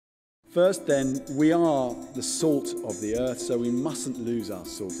First then, we are the salt of the earth, so we mustn't lose our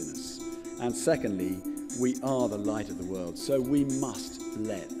saltiness. And secondly, we are the light of the world, so we must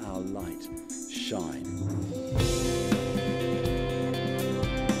let our light shine.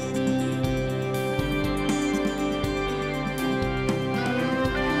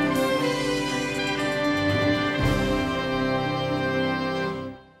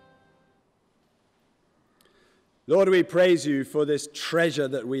 Lord, we praise you for this treasure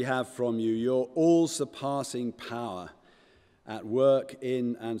that we have from you, your all-surpassing power at work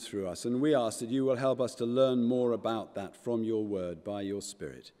in and through us. And we ask that you will help us to learn more about that from your word by your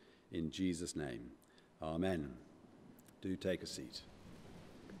Spirit. In Jesus' name, amen. Do take a seat.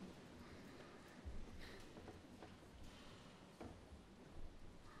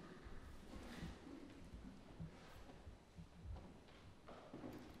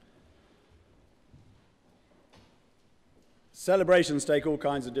 Celebrations take all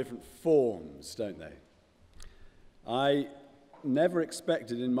kinds of different forms, don't they? I never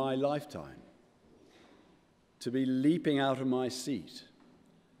expected in my lifetime to be leaping out of my seat,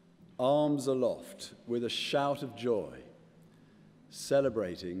 arms aloft, with a shout of joy,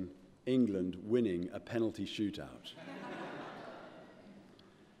 celebrating England winning a penalty shootout.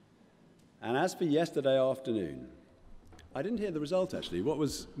 And as for yesterday afternoon, I didn't hear the result actually.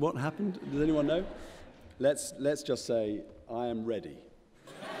 What happened? Does anyone know? Let's just say I am ready.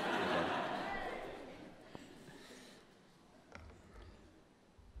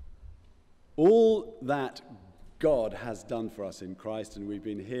 All that God has done for us in Christ, and we've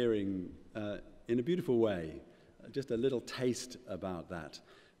been hearing in a beautiful way just a little taste about that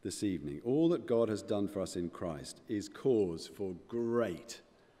this evening. All that God has done for us in Christ is cause for great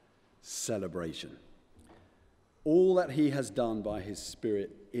celebration. All that he has done by his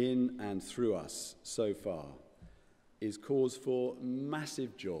Spirit in and through us so far is cause for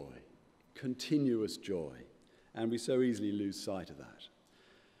massive joy, continuous joy, and we so easily lose sight of that.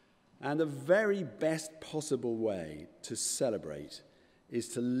 And the very best possible way to celebrate is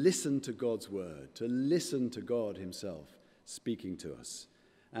to listen to God's word, to listen to God himself speaking to us,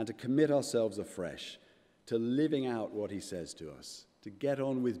 and to commit ourselves afresh to living out what he says to us, to get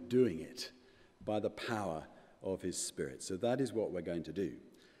on with doing it by the power of his Spirit. So that is what we're going to do.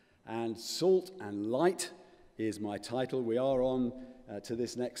 And Salt and Light is my title. We are on to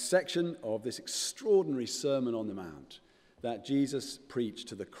this next section of this extraordinary Sermon on the Mount that Jesus preached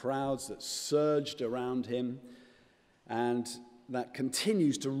to the crowds that surged around him and that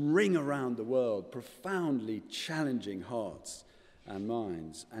continues to ring around the world, profoundly challenging hearts and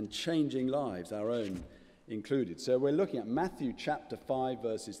minds and changing lives, our own included. So we're looking at Matthew chapter 5,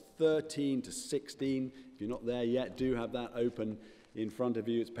 verses 13 to 16. If you're not there yet, do have that open in front of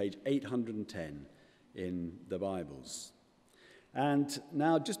you. It's page 810 in the Bibles. And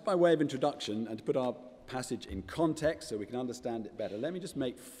now, just by way of introduction, and to put our passage in context so we can understand it better, let me just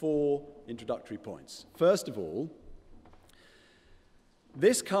make 4 introductory points. First of all,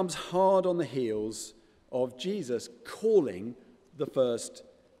 this comes hard on the heels of Jesus calling the first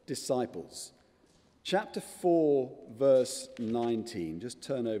disciples. Chapter 4, verse 19. Just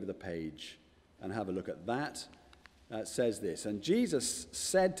turn over the page and have a look at that. It says this, "And Jesus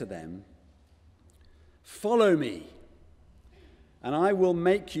said to them, 'Follow me, and I will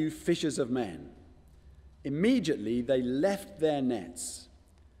make you fishers of men.' Immediately they left their nets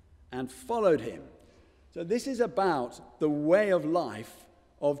and followed him." So this is about the way of life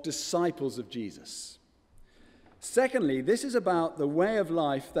of disciples of Jesus. Secondly, this is about the way of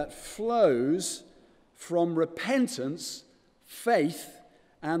life that flows from repentance, faith,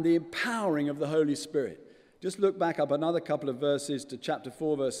 and the empowering of the Holy Spirit. Just look back up another couple of verses to chapter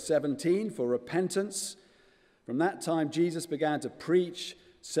 4, verse 17, for repentance. From that time, Jesus began to preach,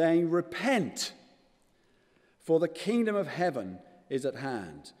 saying, "Repent, for the kingdom of heaven is at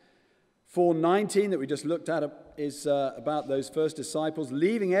hand." 4:19 that we just looked at is about those first disciples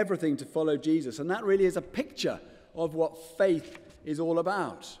leaving everything to follow Jesus. And that really is a picture of what faith is all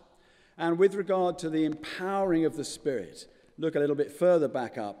about. And with regard to the empowering of the Spirit, look a little bit further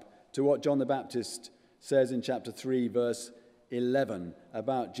back up to what John the Baptist says in chapter 3, verse 11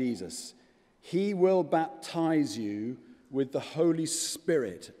 about Jesus. "He will baptize you with the Holy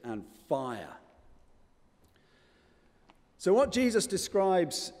Spirit and fire." So what Jesus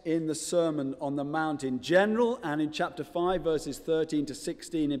describes in the Sermon on the Mount in general and in chapter 5, verses 13 to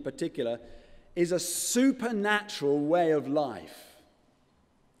 16 in particular, is a supernatural way of life.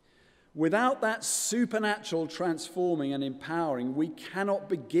 Without that supernatural transforming and empowering, we cannot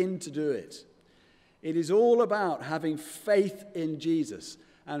begin to do it. It is all about having faith in Jesus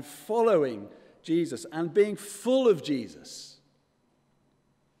and following Jesus and being full of Jesus.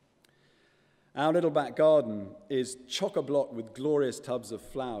 Our little back garden is chock-a-block with glorious tubs of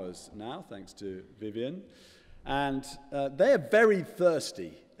flowers now, thanks to Vivian. And they are very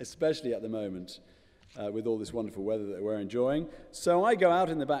thirsty, especially at the moment, with all this wonderful weather that we're enjoying. So I go out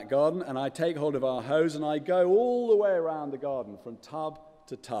in the back garden and I take hold of our hose and I go all the way around the garden from tub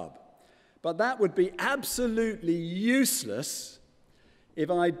to tub. But that would be absolutely useless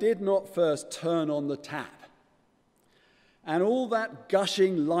if I did not first turn on the tap. And all that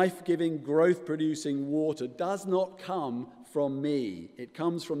gushing, life-giving, growth-producing water does not come from me. It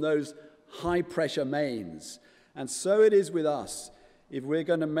comes from those high-pressure mains. And so it is with us. If we're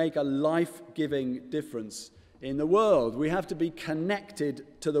going to make a life-giving difference in the world, we have to be connected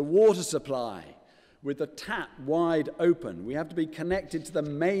to the water supply with the tap wide open. We have to be connected to the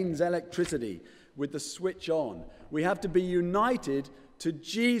mains electricity with the switch on. We have to be united to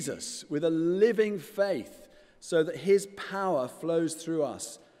Jesus with a living faith, so that his power flows through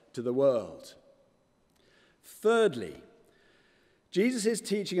us to the world. Thirdly, Jesus'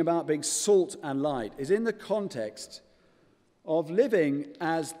 teaching about being salt and light is in the context of living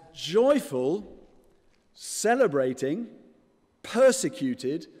as joyful, celebrating,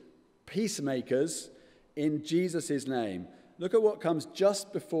 persecuted peacemakers in Jesus' name. Look at what comes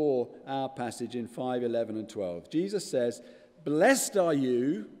just before our passage in 5:11 and 12. Jesus says, "Blessed are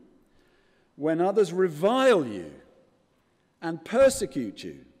you when others revile you and persecute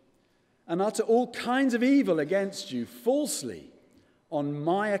you and utter all kinds of evil against you falsely on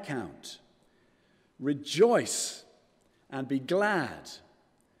my account. Rejoice and be glad,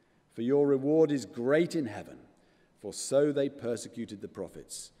 for your reward is great in heaven, for so they persecuted the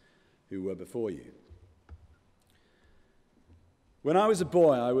prophets who were before you." When I was a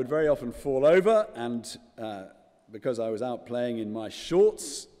boy, I would very often fall over, and because I was out playing in my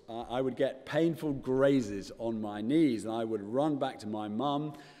shorts, I would get painful grazes on my knees, and I would run back to my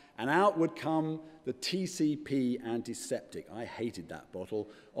mum, and out would come the TCP antiseptic. I hated that bottle.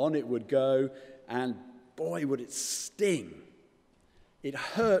 On it would go, and boy, would it sting. It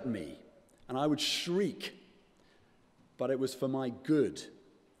hurt me, and I would shriek, but it was for my good.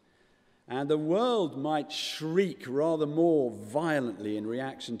 And the world might shriek rather more violently in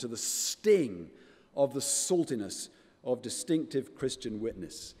reaction to the sting of the saltiness of distinctive Christian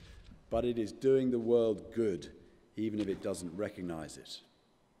witness. But it is doing the world good, even if it doesn't recognize it.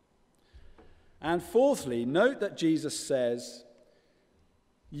 And fourthly, note that Jesus says,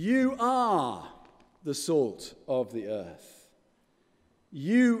 "You are the salt of the earth.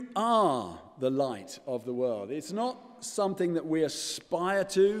 You are the light of the world." It's not something that we aspire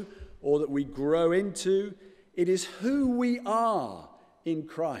to or that we grow into. It is who we are in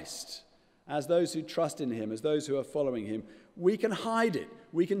Christ. As those who trust in him, as those who are following him, we can hide it,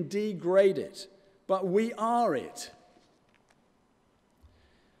 we can degrade it, but we are it.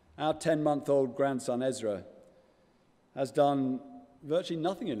 Our 10-month-old grandson Ezra has done virtually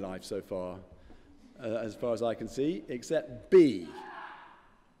nothing in life so far as I can see, except be.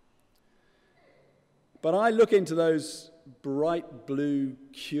 But I look into those bright blue,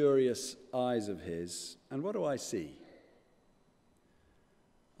 curious eyes of his, and what do I see?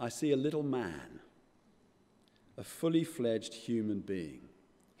 I see a little man, a fully fledged human being,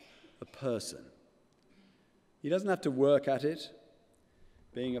 a person. He doesn't have to work at it,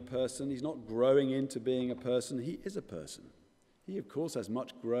 being a person. He's not growing into being a person. He is a person. He, of course, has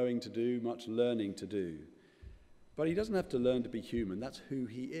much growing to do, much learning to do. But he doesn't have to learn to be human. That's who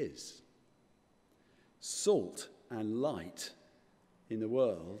he is. Salt and light in the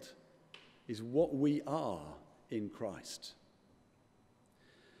world is what we are in Christ.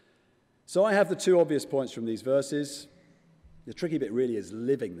 So I have the two obvious points from these verses. The tricky bit really is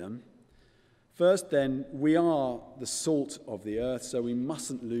living them. First, then, we are the salt of the earth, so we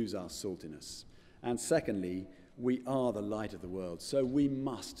mustn't lose our saltiness. And secondly, we are the light of the world, so we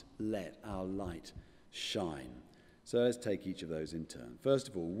must let our light shine. So let's take each of those in turn. First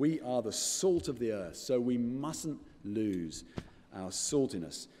of all, we are the salt of the earth, so we mustn't lose our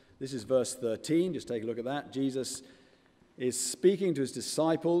saltiness. This is verse 13. Just take a look at that. Jesus is speaking to his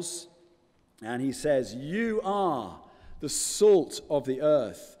disciples, and he says, "You are the salt of the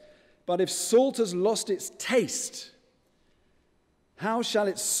earth. But if salt has lost its taste, how shall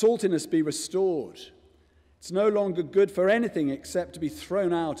its saltiness be restored? It's no longer good for anything except to be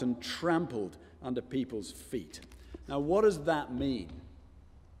thrown out and trampled under people's feet." Now, what does that mean?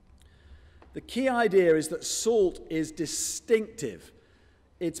 The key idea is that salt is distinctive.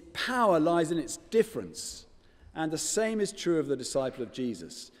 Its power lies in its difference. And the same is true of the disciple of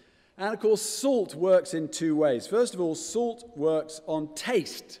Jesus. And of course, salt works in two ways. First of all, salt works on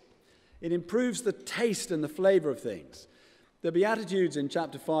taste. It improves the taste and the flavor of things. The Beatitudes in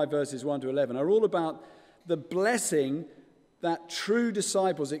chapter 5, verses 1 to 11, are all about the blessing that true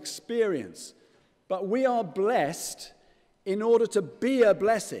disciples experience. But we are blessed in order to be a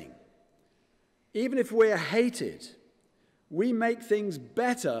blessing. Even if we're hated, we make things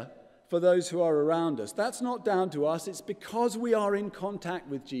better for those who are around us. That's not down to us. It's because we are in contact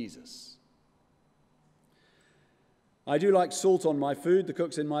with Jesus. I do like salt on my food. The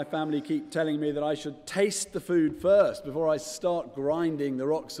cooks in my family keep telling me that I should taste the food first before I start grinding the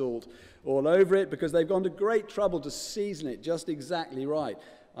rock salt all over it, because they've gone to great trouble to season it just exactly right.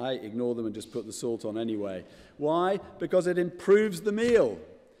 I ignore them and just put the salt on anyway. Why? Because it improves the meal.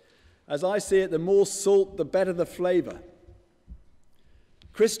 As I see it, the more salt, the better the flavor.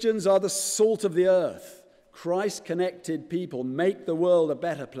 Christians are the salt of the earth. Christ-connected people make the world a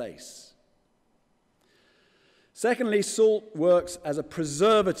better place. Secondly, salt works as a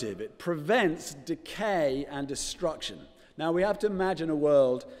preservative. It prevents decay and destruction. Now, we have to imagine a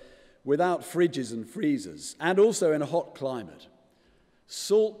world without fridges and freezers, and also in a hot climate.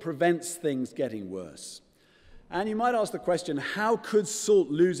 Salt prevents things getting worse. And you might ask the question, how could salt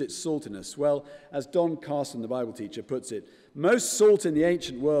lose its saltiness? Well, as Don Carson, the Bible teacher, puts it, most salt in the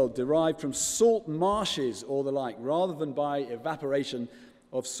ancient world derived from salt marshes or the like, rather than by evaporation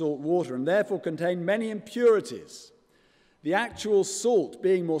of salt water, and therefore contained many impurities. The actual salt,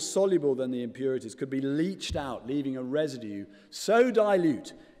 being more soluble than the impurities, could be leached out, leaving a residue so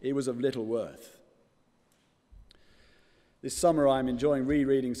dilute it was of little worth. This summer I'm enjoying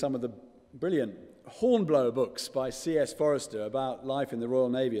rereading some of the brilliant Hornblower books by C.S. Forester about life in the Royal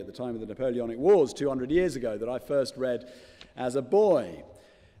Navy at the time of the Napoleonic Wars 200 years ago, that I first read as a boy.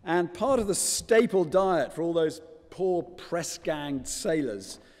 And part of the staple diet for all those poor press-ganged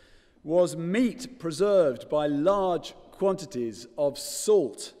sailors was meat preserved by large quantities of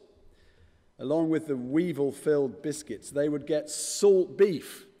salt. Along with the weevil-filled biscuits, they would get salt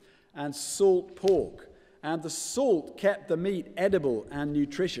beef and salt pork, and the salt kept the meat edible and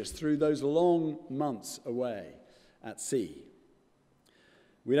nutritious through those long months away at sea.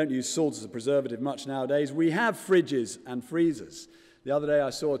 We don't use salt as a preservative much nowadays. We have fridges and freezers. The other day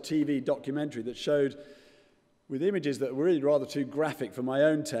I saw a TV documentary that showed, with images that were really rather too graphic for my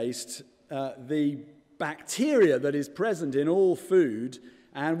own taste, the bacteria that is present in all food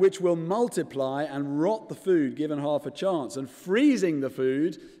and which will multiply and rot the food given half a chance. And freezing the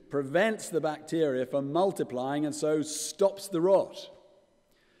food prevents the bacteria from multiplying and so stops the rot.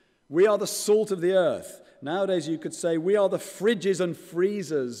 We are the salt of the earth. Nowadays you could say we are the fridges and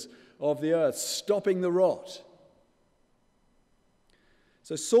freezers of the earth, stopping the rot.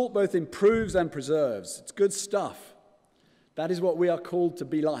 So salt both improves and preserves. It's good stuff. That is what we are called to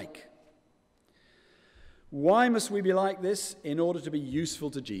be like. Why must we be like this? In order to be useful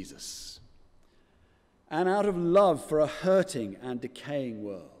to Jesus, and out of love for a hurting and decaying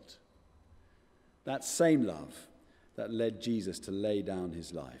world. That same love that led Jesus to lay down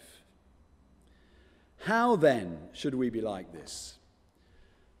his life. How then should we be like this?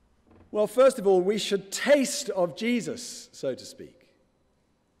 Well, first of all, we should taste of Jesus, so to speak.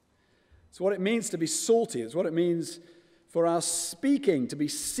 It's what it means to be salty. It's what it means for our speaking to be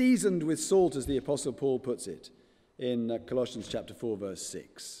seasoned with salt, as the Apostle Paul puts it in Colossians chapter 4, verse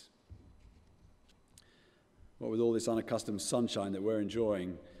 6. What with all this unaccustomed sunshine that we're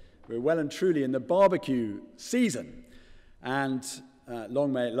enjoying, we're well and truly in the barbecue season. And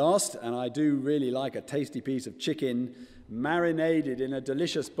long may it last. And I do really like a tasty piece of chicken marinated in a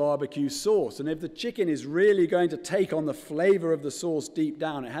delicious barbecue sauce. And if the chicken is really going to take on the flavor of the sauce deep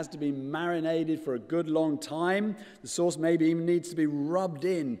down, it has to be marinated for a good long time. The sauce maybe even needs to be rubbed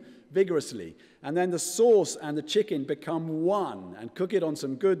in vigorously. And then the sauce and the chicken become one, and cook it on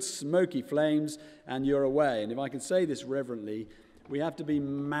some good smoky flames, and you're away. And if I can say this reverently, we have to be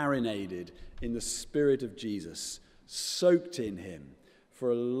marinated in the Spirit of Jesus, soaked in him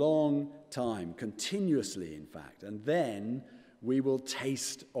for a long time, continuously, in fact, and then we will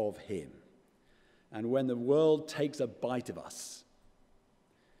taste of him. And when the world takes a bite of us,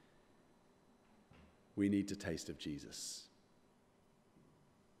 we need to taste of Jesus.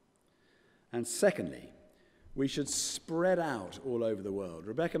 And secondly, we should spread out all over the world.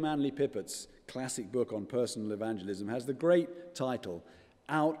 Rebecca Manley Pippett's classic book on personal evangelism has the great title,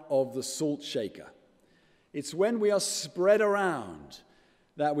 Out of the Salt Shaker. It's when we are spread around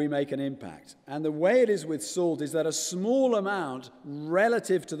that we make an impact. And the way it is with salt is that a small amount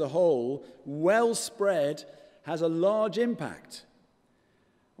relative to the whole, well spread, has a large impact.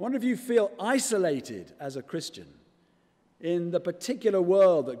 I wonder if you feel isolated as a Christian in the particular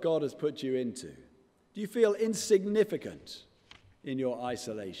world that God has put you into. Do you feel insignificant in your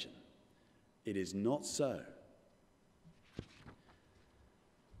isolation? It is not so.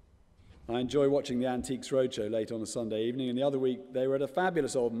 I enjoy watching the Antiques Roadshow late on a Sunday evening, and the other week they were at a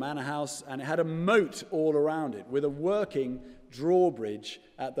fabulous old manor house, and it had a moat all around it with a working drawbridge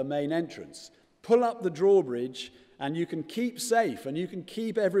at the main entrance. Pull up the drawbridge and you can keep safe and you can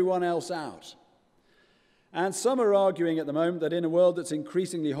keep everyone else out. And some are arguing at the moment that in a world that's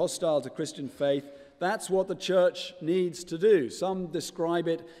increasingly hostile to Christian faith, that's what the church needs to do. Some describe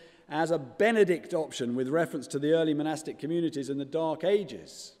it as a Benedict option with reference to the early monastic communities in the Dark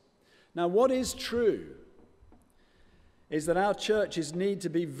Ages. Now, what is true is that our churches need to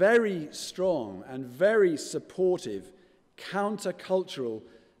be very strong and very supportive, countercultural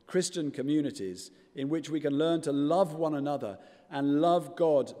Christian communities in which we can learn to love one another and love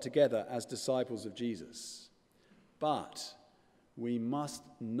God together as disciples of Jesus. But we must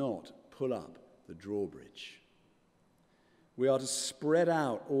not pull up the drawbridge. We are to spread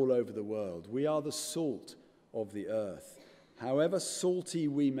out all over the world. We are the salt of the earth. However salty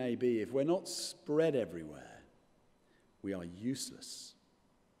we may be, if we're not spread everywhere, we are useless.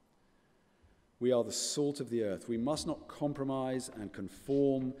 We are the salt of the earth. We must not compromise and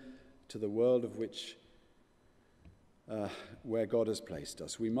conform to the world of which where God has placed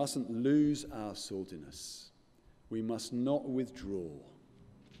us. We mustn't lose our saltiness. We must not withdraw.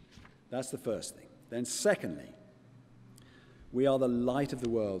 That's the first thing. Then secondly, we are the light of the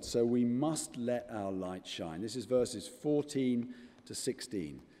world, so we must let our light shine. This is verses 14 to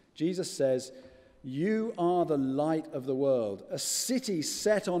 16. Jesus says, "You are the light of the world. A city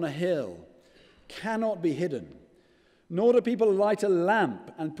set on a hill cannot be hidden. Nor do people light a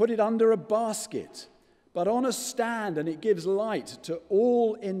lamp and put it under a basket, but on a stand, and it gives light to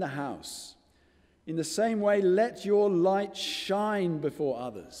all in the house. In the same way, let your light shine before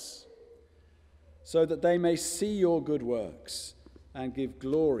others, so that they may see your good works and give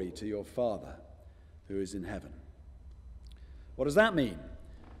glory to your Father who is in heaven." What does that mean?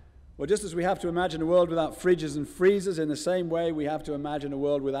 Well, just as we have to imagine a world without fridges and freezers, in the same way we have to imagine a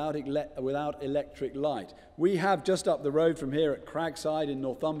world without electric light. We have just up the road from here at Cragside in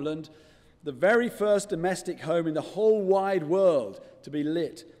Northumberland the very first domestic home in the whole wide world to be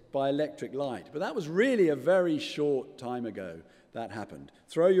lit by electric light. But that was really a very short time ago that happened.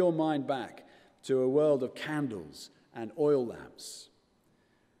 Throw your mind back to a world of candles and oil lamps.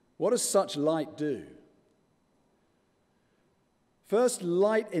 What does such light do? First,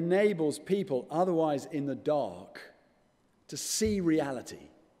 light enables people otherwise in the dark to see reality.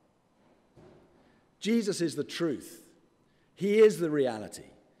 Jesus is the truth. He is the reality.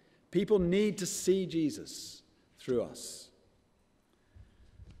 People need to see Jesus through us.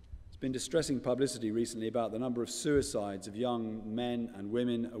 There's been distressing publicity recently about the number of suicides of young men and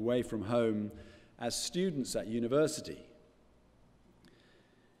women away from home as students at university.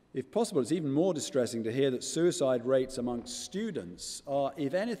 If possible, it's even more distressing to hear that suicide rates amongst students are,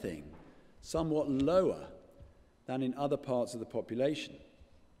 if anything, somewhat lower than in other parts of the population.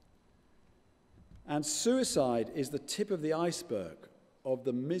 And suicide is the tip of the iceberg of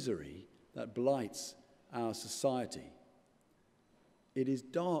the misery that blights our society. It is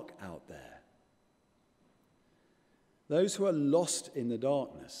dark out there. Those who are lost in the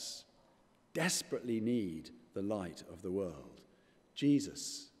darkness desperately need the light of the world.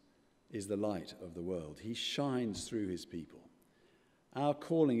 Jesus is the light of the world. He shines through his people. Our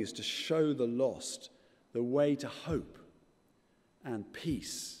calling is to show the lost the way to hope and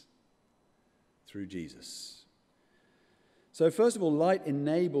peace through Jesus. So first of all, light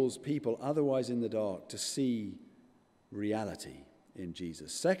enables people otherwise in the dark to see reality in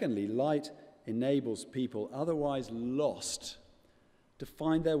Jesus. Secondly, light enables people otherwise lost to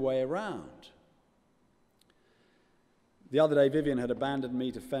find their way around. The other day, Vivian had abandoned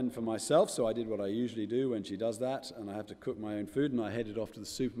me to fend for myself, so I did what I usually do when she does that, and I have to cook my own food, and I headed off to the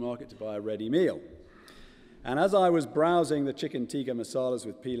supermarket to buy a ready meal. And as I was browsing the chicken tikka masalas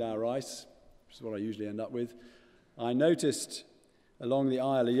with pilau rice, which is what I usually end up with, I noticed along the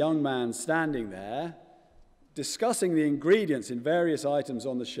aisle a young man standing there discussing the ingredients in various items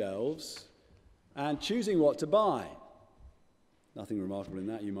on the shelves and choosing what to buy. Nothing remarkable in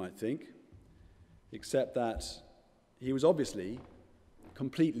that, you might think, except that he was obviously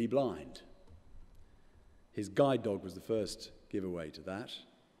completely blind. His guide dog was the first giveaway to that.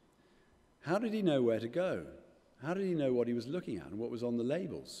 How did he know where to go? How did he know what he was looking at and what was on the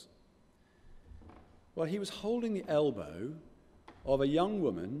labels? Well, he was holding the elbow of a young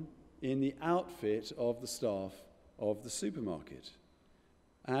woman in the outfit of the staff of the supermarket.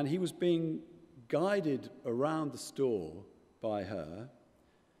 And he was being guided around the store by her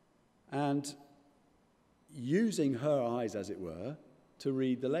and using her eyes, as it were, to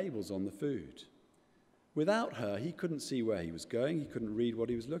read the labels on the food. Without her, he couldn't see where he was going. He couldn't read what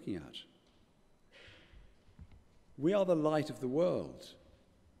he was looking at. We are the light of the world.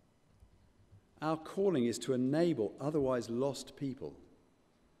 Our calling is to enable otherwise lost people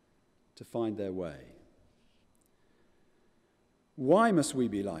to find their way. Why must we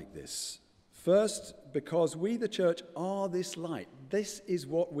be like this? First, because we, the church, are this light. This is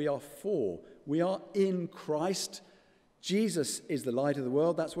what we are for. We are in Christ. Jesus is the light of the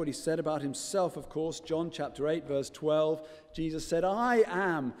world. That's what he said about himself, of course. John chapter 8, verse 12. Jesus said, I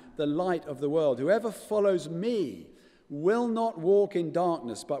am the light of the world. Whoever follows me will not walk in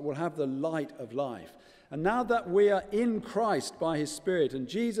darkness, but will have the light of life. And now that we are in Christ by his Spirit, and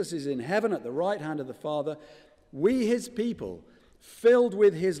Jesus is in heaven at the right hand of the Father, we, his people, filled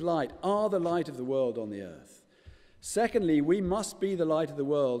with his light, are the light of the world on the earth. Secondly, we must be the light of the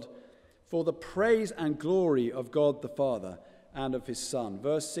world for the praise and glory of God the Father and of his Son.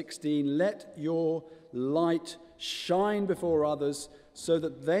 Verse 16, let your light shine before others so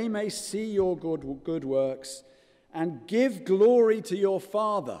that they may see your good works and give glory to your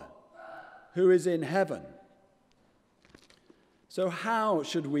Father who is in heaven. So how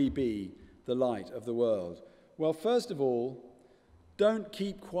should we be the light of the world? Well, first of all, don't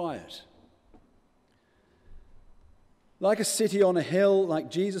keep quiet. Like a city on a hill,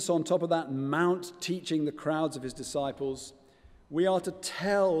 like Jesus on top of that mount teaching the crowds of his disciples, we are to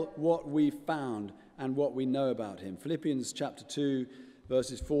tell what we found and what we know about him. Philippians chapter 2,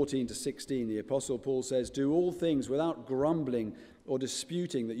 verses 14 to 16, the Apostle Paul says, do all things without grumbling or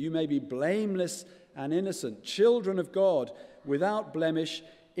disputing, that you may be blameless and innocent, children of God, without blemish,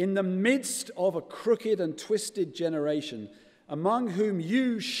 in the midst of a crooked and twisted generation, among whom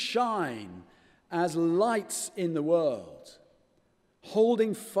you shine as lights in the world,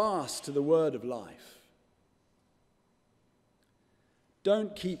 holding fast to the word of life.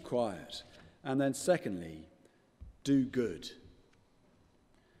 Don't keep quiet. And then secondly, do good.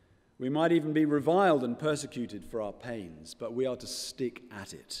 We might even be reviled and persecuted for our pains, but we are to stick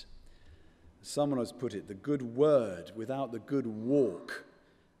at it. Someone has put it, the good word without the good walk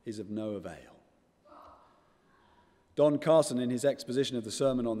is of no avail. Don Carson, in his exposition of the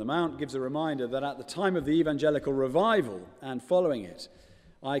Sermon on the Mount, gives a reminder that at the time of the evangelical revival and following it,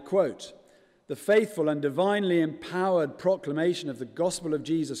 I quote, the faithful and divinely empowered proclamation of the gospel of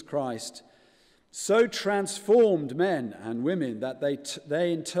Jesus Christ so transformed men and women that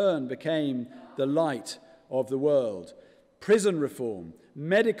they in turn became the light of the world. Prison reform,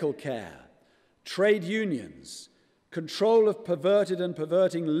 medical care, trade unions, control of perverted and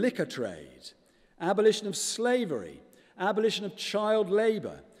perverting liquor trade, abolition of slavery, abolition of child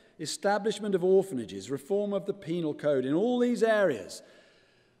labor, establishment of orphanages, reform of the penal code. In all these areas,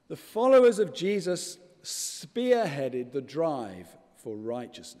 the followers of Jesus spearheaded the drive for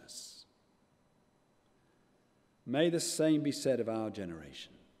righteousness. May the same be said of our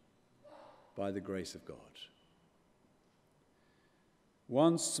generation, by the grace of God.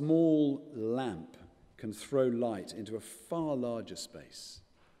 One small lamp can throw light into a far larger space.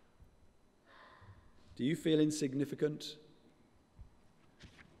 Do you feel insignificant?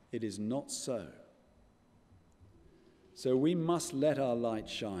 It is not so. So we must let our light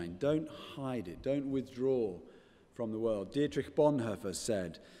shine. Don't hide it. Don't withdraw from the world. Dietrich Bonhoeffer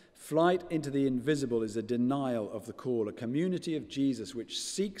said, flight into the invisible is a denial of the call. A community of Jesus which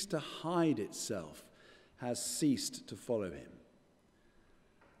seeks to hide itself has ceased to follow him.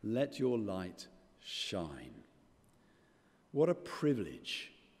 Let your light shine. What a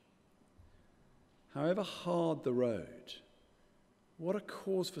privilege. However hard the road, what a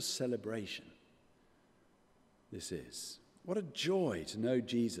cause for celebration this is. What a joy to know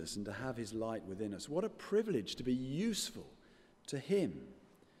Jesus and to have his light within us. What a privilege to be useful to him.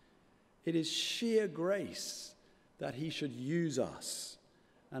 It is sheer grace that he should use us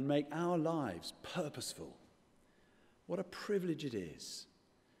and make our lives purposeful. What a privilege it is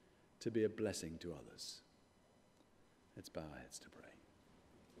to be a blessing to others. Let's bow our heads to pray.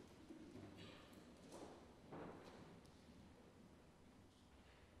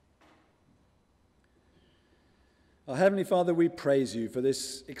 Our Heavenly Father, we praise you for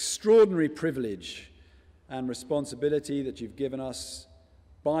this extraordinary privilege and responsibility that you've given us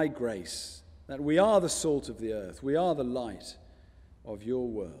by grace, that we are the salt of the earth, we are the light of your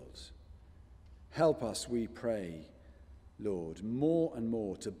world. Help us, we pray, Lord, more and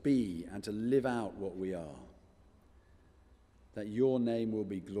more to be and to live out what we are, that your name will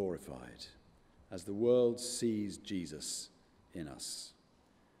be glorified as the world sees Jesus in us.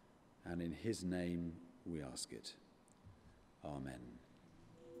 And in his name we ask it. Amen.